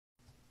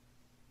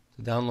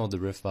To download the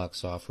RIFF Box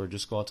software,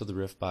 just go out to the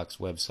RIFF Box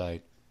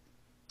website,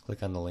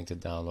 click on the link to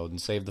download, and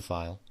save the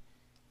file.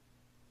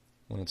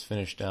 When it's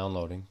finished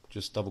downloading,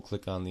 just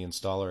double-click on the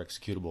installer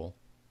executable.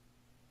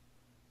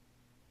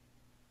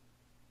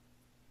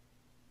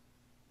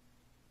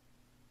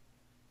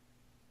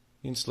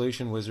 The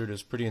installation wizard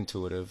is pretty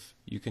intuitive.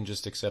 You can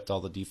just accept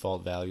all the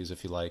default values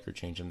if you like, or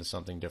change them to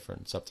something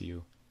different. It's up to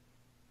you.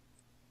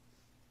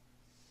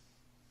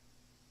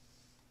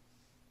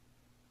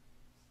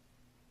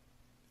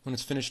 When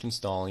it's finished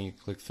installing, you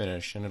click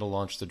Finish, and it'll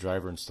launch the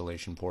driver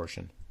installation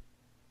portion.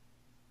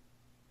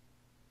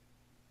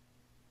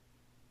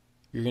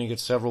 You're going to get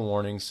several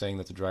warnings saying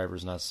that the driver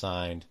is not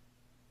signed.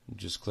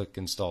 Just click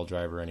Install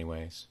Driver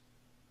anyways.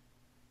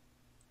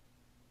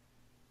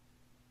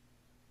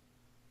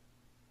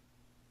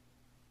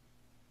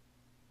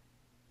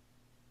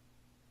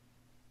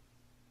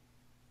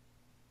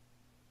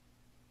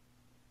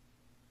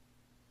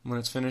 When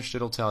it's finished,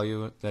 it'll tell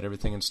you that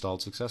everything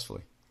installed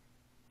successfully.